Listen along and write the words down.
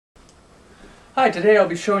Hi, today I'll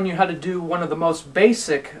be showing you how to do one of the most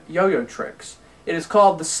basic yo-yo tricks. It is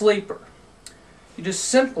called the sleeper. You just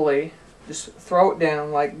simply throw it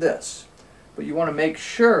down like this. But you want to make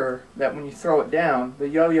sure that when you throw it down, the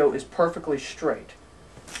yo-yo is perfectly straight.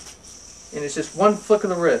 And it's just one flick of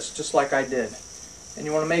the wrist, just like I did. And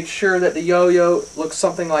you want to make sure that the yo-yo looks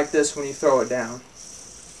something like this when you throw it down.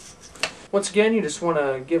 Once again, you just want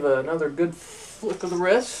to give another good flick of the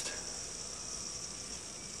wrist.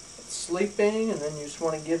 Sleeping, and then you just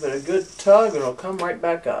want to give it a good tug and it'll come right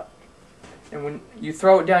back up. And when you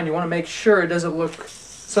throw it down, you want to make sure it doesn't look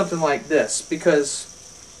something like this,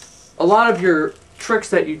 because a lot of your tricks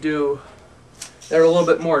that you do that are a little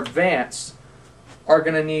bit more advanced are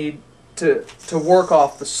going to need to work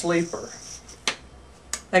off the sleeper.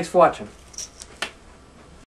 Thanks for watching.